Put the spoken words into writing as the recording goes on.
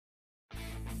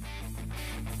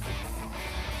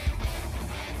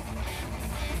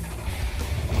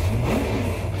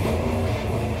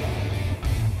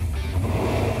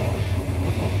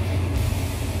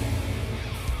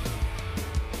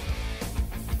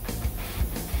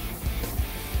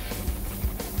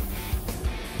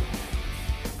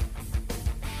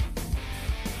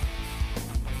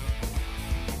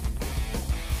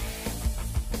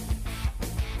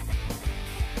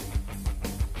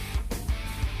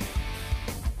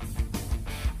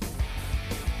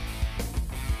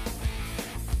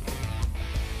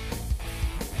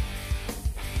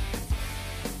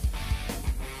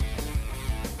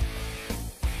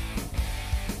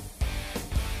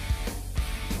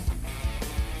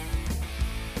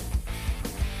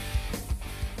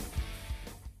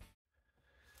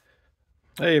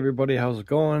Hey everybody, how's it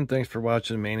going? Thanks for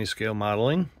watching Manny Scale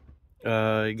Modeling.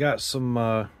 I got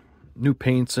some new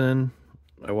paints in.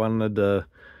 I wanted to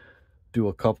do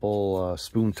a couple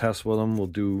spoon tests with them. We'll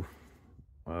do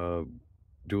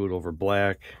it over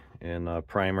black and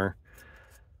primer.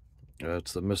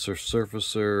 It's the Mr.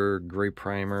 Surfacer gray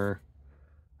primer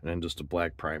and then just a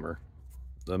black primer.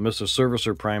 The Mr.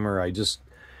 Surfacer primer, I just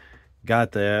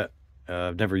got that.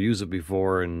 I've never used it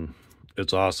before and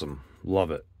it's awesome. Love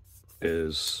it.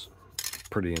 Is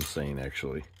pretty insane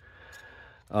actually.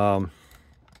 Getting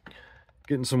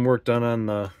some work done on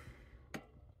the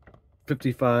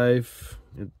 55,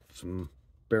 some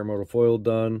bare metal foil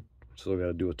done, still got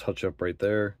to do a touch up right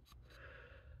there.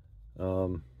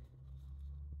 Getting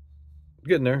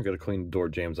there, got to clean the door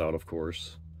jambs out of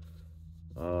course.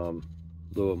 A little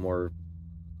bit more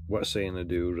wet sanding to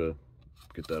do to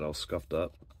get that all scuffed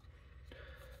up,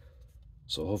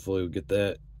 so hopefully we'll get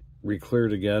that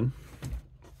re-cleared again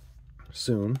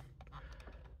soon.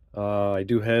 I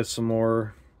do have some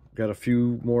more, got a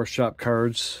few more shop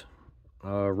cards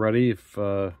ready. If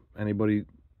anybody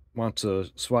wants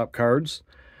to swap cards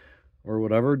or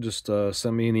whatever, just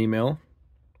send me an email.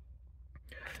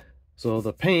 So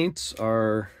the paints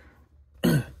are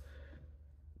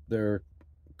they're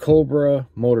Cobra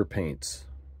motor paints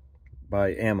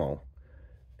by Enamels,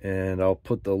 and I'll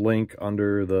put the link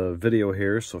under the video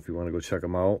here, so if you want to go check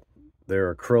them out.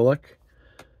 They're acrylic,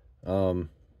 and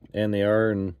they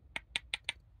are in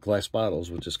glass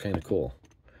bottles, which is kind of cool.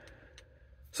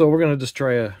 So we're going to just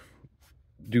try to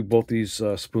do both these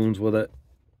spoons with it,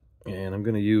 and I'm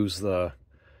going to use the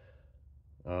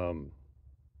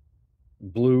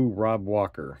blue Rob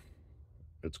Walker,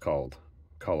 it's called,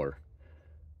 color.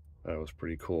 That was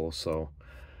pretty cool. So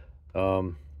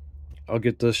I'll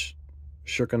get this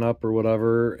shooken up or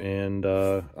whatever, and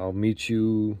I'll meet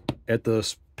you at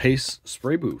the paste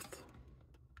spray booth.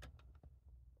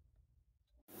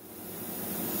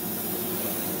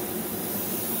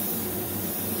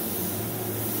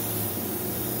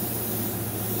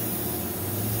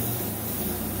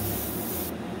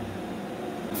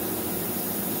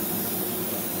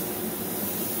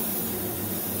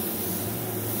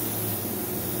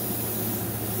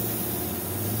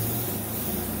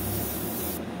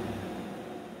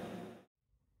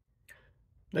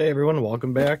 Hey everyone,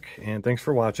 welcome back and thanks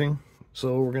for watching.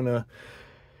 So we're gonna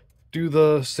do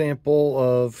the sample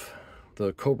of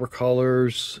the Cobra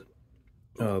Colors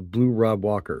blue Rob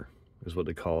Walker is what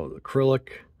they call it,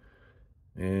 acrylic,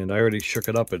 and I already shook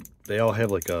it up. They all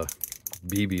have like a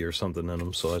BB or something in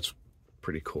them, so that's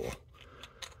pretty cool.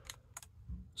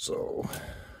 So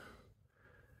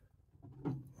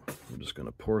I'm just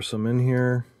gonna pour some in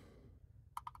here.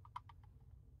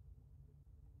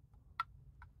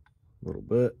 A little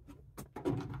bit.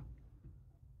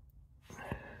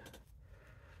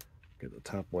 Get the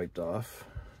top wiped off.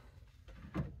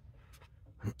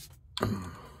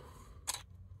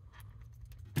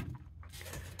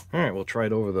 Alright, we'll try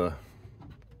it over the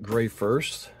gray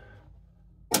first.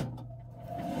 Now,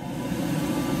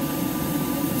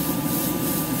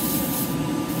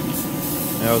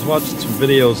 I was watching some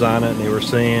videos on it and they were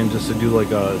saying just to do like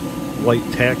a light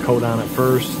tack coat on it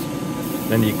first.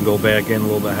 Then you can go back in a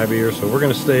little bit heavier. So we're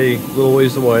going to stay a little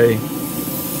ways away.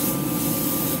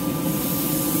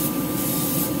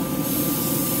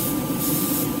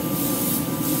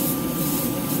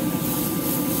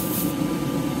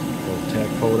 Little tack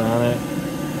coat on it.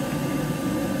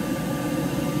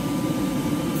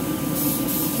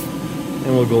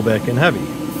 And we'll go back in heavy.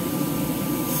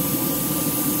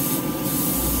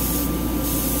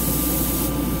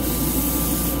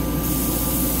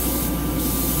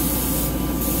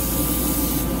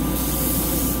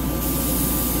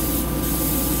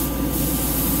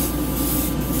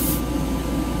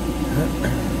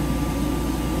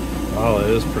 Oh,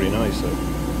 it is pretty nice, that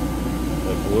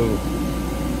blue.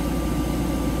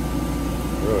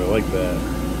 really like that.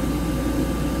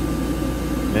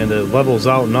 And it levels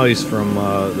out nice from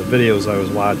the videos I was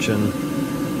watching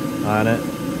on it.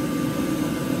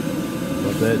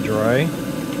 Let that dry.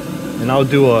 And I'll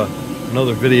do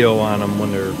another video on them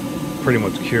when they're pretty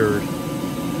much cured.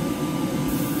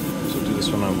 So do this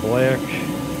one on black.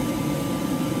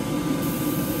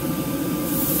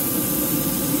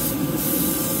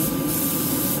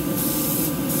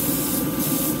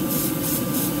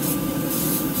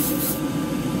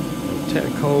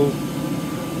 Tack coat.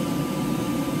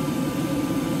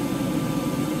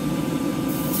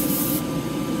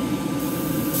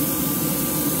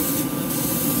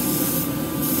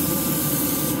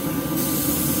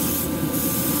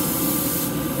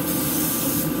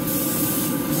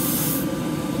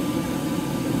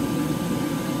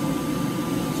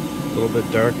 A little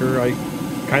bit darker. I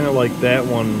kind of like that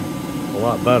one a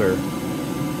lot better.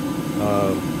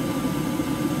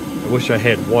 I wish I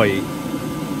had white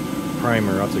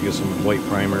primer. I'll have to get some white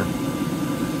primer.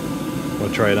 I'll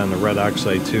try it on the red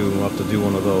oxide too. We'll have to do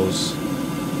one of those.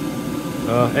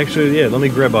 Actually, yeah. Let me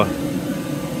grab a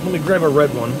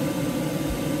red one.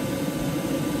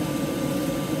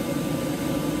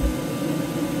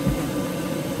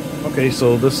 Okay,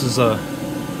 so this is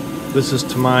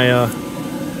to my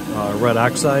red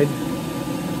oxide.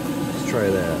 Let's try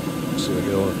that. So we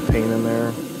get a little paint in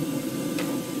there.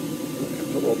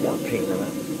 Put a little more paint in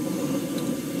it.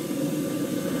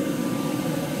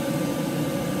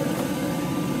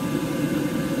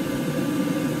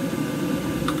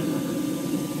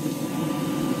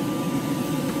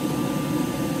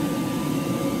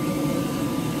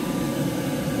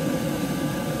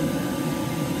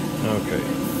 Okay.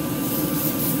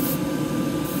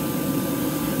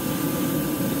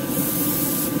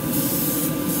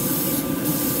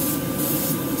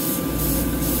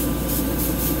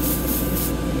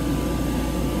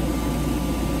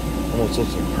 Almost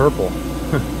looks like purple.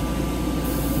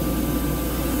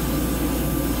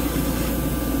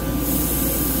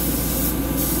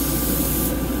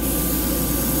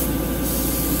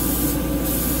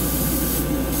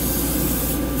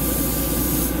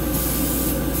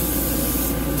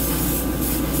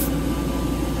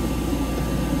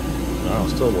 Wow,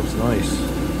 still looks nice.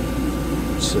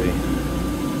 Let's see.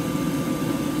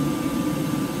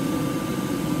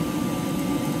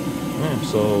 Yeah,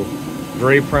 so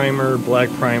gray primer, black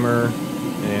primer,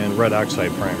 and red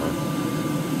oxide primer.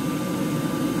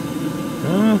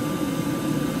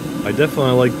 I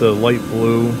definitely like the light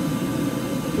blue,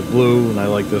 and I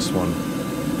like this one.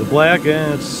 The black,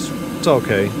 it's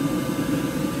okay,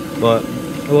 but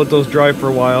I'll let those dry for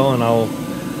a while, and I'll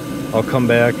come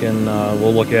back and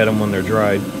we'll look at them when they're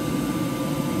dried.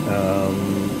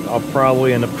 I'll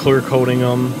probably end up clear coating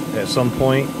them at some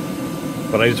point,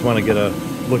 but I just want to get a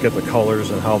look at the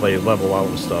colors and how they level out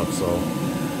and stuff. So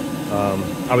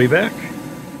I'll be back.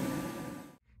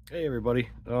 Hey everybody,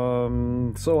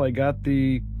 so I got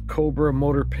the Cobra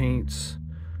motor paints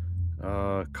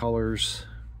colors.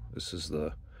 This is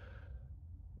the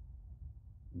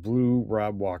blue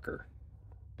Rob Walker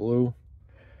blue,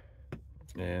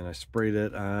 and I sprayed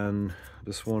it on.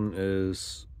 This one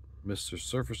is Mr.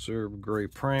 Surfacer gray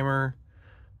primer.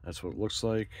 That's what it looks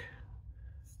like.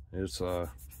 It's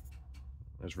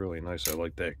really nice. I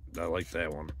like that. I like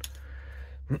that one.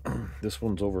 This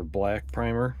one's over black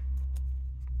primer,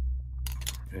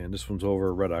 and this one's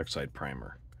over red oxide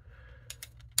primer.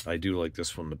 I do like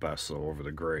this one the best, though, over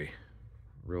the gray.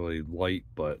 Really light,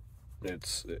 but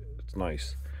it's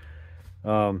nice.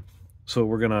 So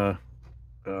we're gonna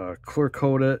clear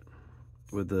coat it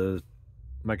with the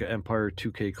Mecha Empire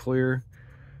 2K clear,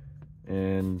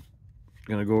 and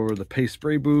gonna go over the paste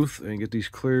spray booth and get these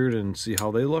cleared and see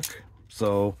how they look.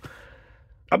 So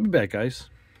I'll be back, guys.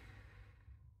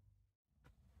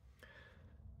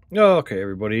 Okay,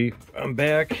 everybody, I'm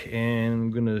back, and I'm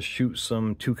gonna shoot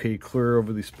some 2K clear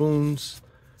over these spoons.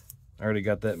 I already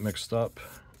got that mixed up.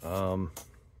 So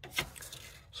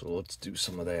let's do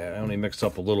some of that. I only mixed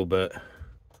up a little bit,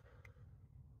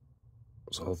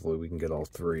 so hopefully we can get all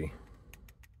three.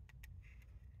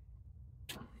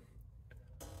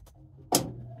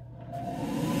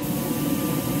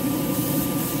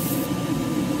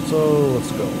 So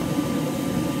let's go.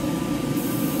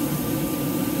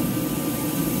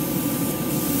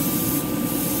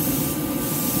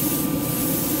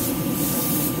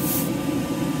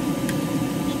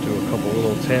 Let's do a couple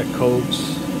little tack coats.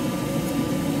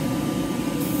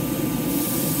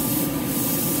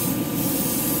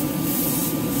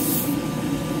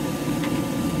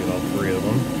 Get all three of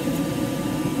them.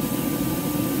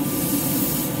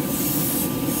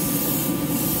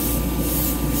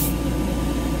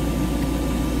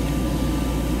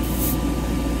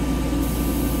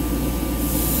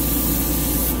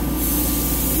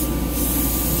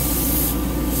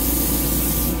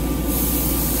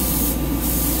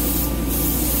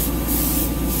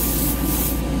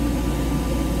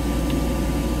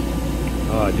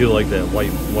 Oh, I do like that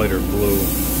lighter blue.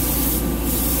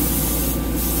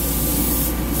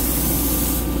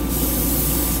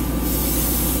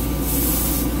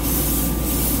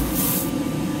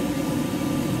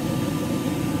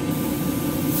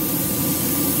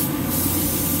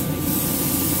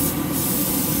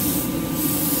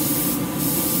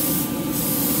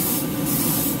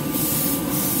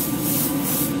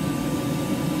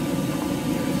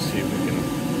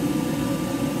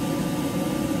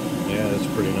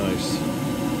 Pretty nice.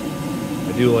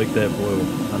 I do like that blue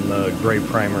on the gray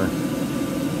primer.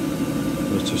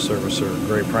 Mr. Servicer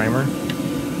gray primer.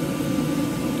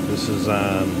 This is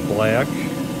on black.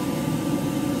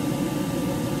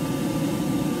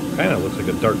 Kind of looks like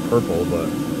a dark purple, but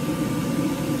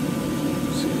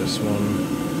see this one,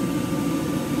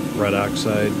 red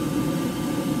oxide.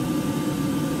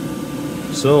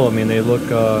 So I mean they look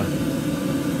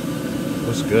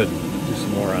looks good. Do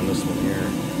some more on this one here.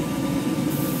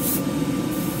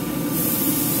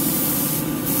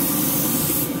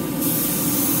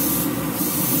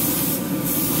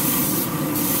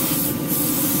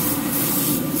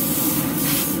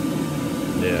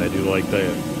 Yeah, I do like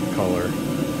that color.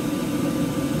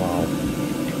 Wow.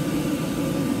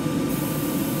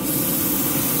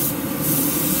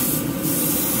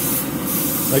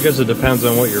 I guess it depends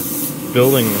on what you're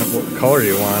building, what color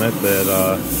you want it. That,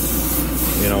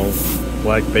 you know,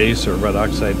 black base or red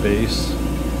oxide base.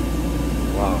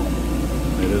 Wow,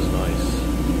 it is nice.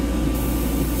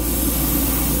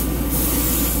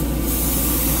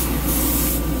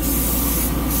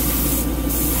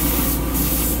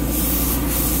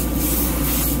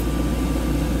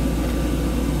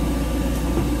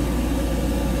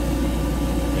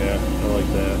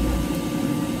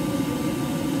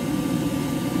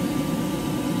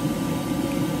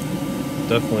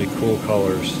 Definitely cool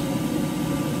colors.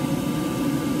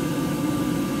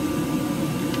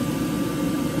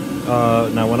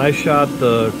 Now when I shot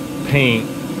the paint,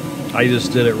 I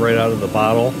just did it right out of the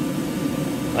bottle.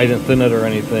 I didn't thin it or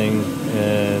anything,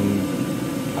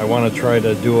 and I want to try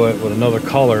to do it with another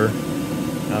color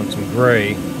on some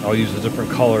gray. I'll use a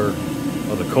different color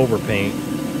of the Cobra paint,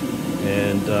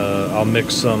 and I'll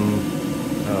mix some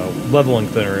leveling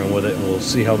thinner in with it, and we'll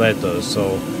see how that does.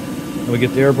 So we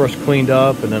get the airbrush cleaned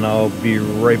up, and then I'll be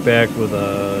right back with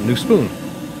a new spoon.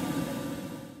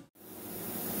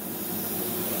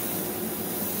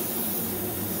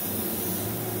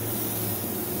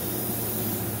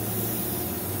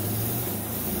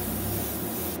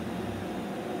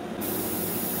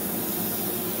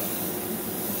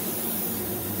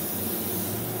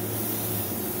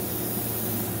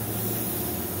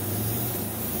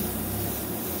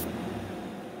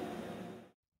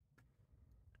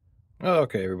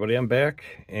 Okay, everybody, I'm back,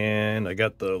 and I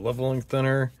got the leveling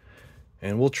thinner,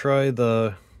 and we'll try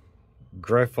the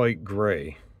graphite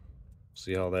gray.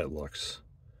 See how that looks.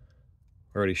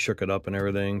 Already shook it up and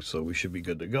everything, so we should be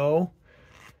good to go.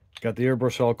 Got the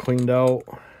airbrush all cleaned out.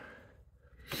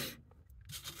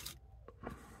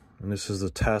 And this is the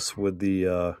test with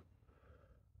the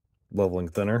leveling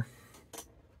thinner,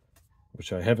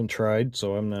 which I haven't tried,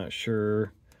 so I'm not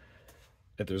sure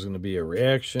if there's going to be a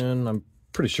reaction. I'm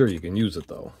pretty sure you can use it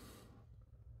though.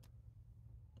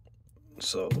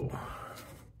 So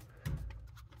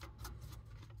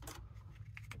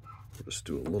just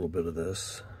do a little bit of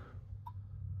this.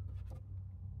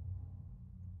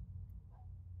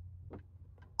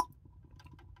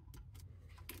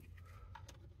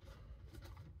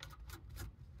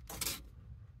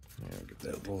 Yeah, get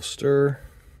that little stir.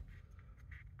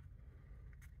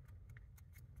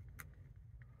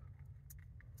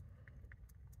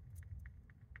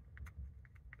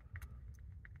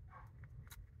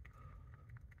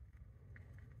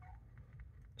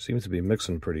 Seems to be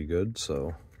mixing pretty good,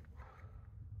 so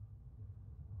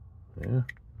yeah.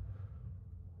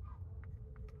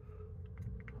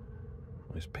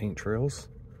 Nice paint trails.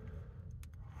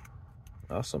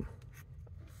 Awesome.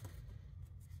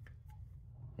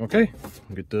 Okay,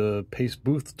 get the paste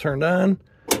booth turned on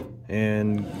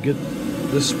and get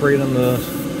this sprayed on the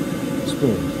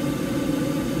spoon.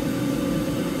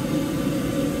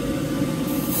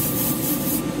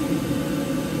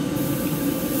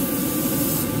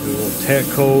 Tack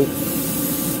coat.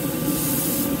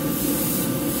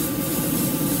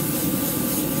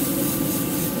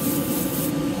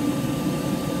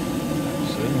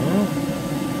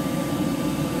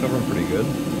 Covering pretty good.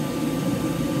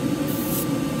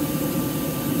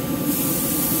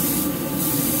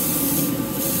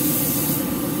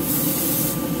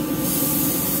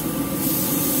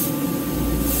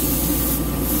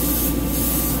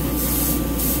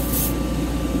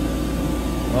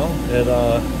 Well,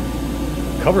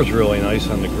 cover's really nice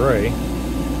on the gray.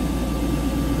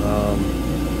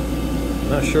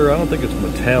 Not sure, I don't think it's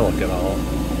metallic at all.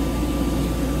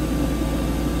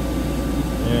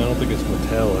 Yeah, I don't think it's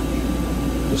metallic.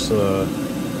 Just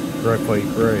graphite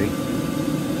gray.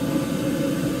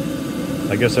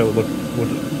 I guess that would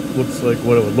looks like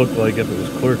what it would look like if it was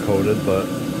clear coated, but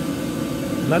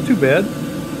not too bad.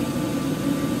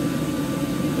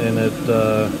 And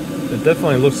it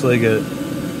definitely looks like it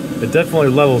definitely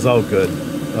levels out good,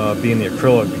 being the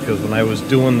acrylic, because when I was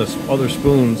doing this other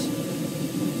spoons,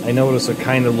 I noticed it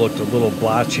kind of looked a little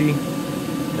blotchy,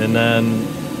 and then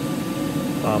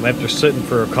after sitting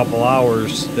for a couple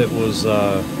hours, it was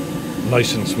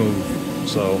nice and smooth.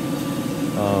 So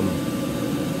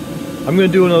I'm going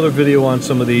to do another video on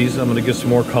some of these. I'm going to get some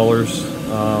more colors,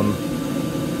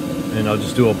 and I'll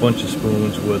just do a bunch of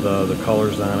spoons with the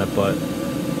colors on it. But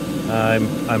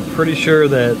I'm pretty sure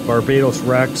that Barbatos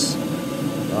Rex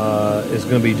is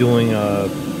going to be doing a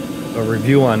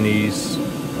review on these.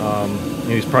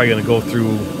 And he's probably going to go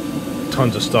through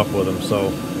tons of stuff with them.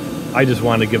 So I just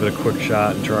wanted to give it a quick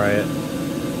shot and try it.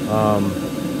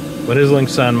 But his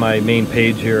link's on my main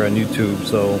page here on YouTube,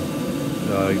 so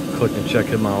click and check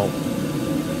him out.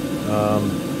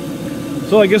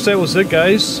 So I guess that was it,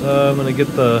 guys. I'm going to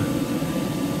get the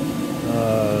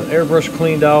airbrush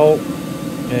cleaned out,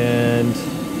 and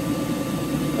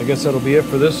I guess that'll be it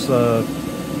for this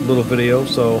little video.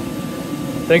 So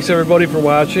thanks everybody for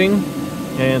watching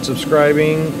and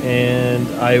subscribing, and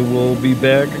I will be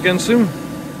back again soon.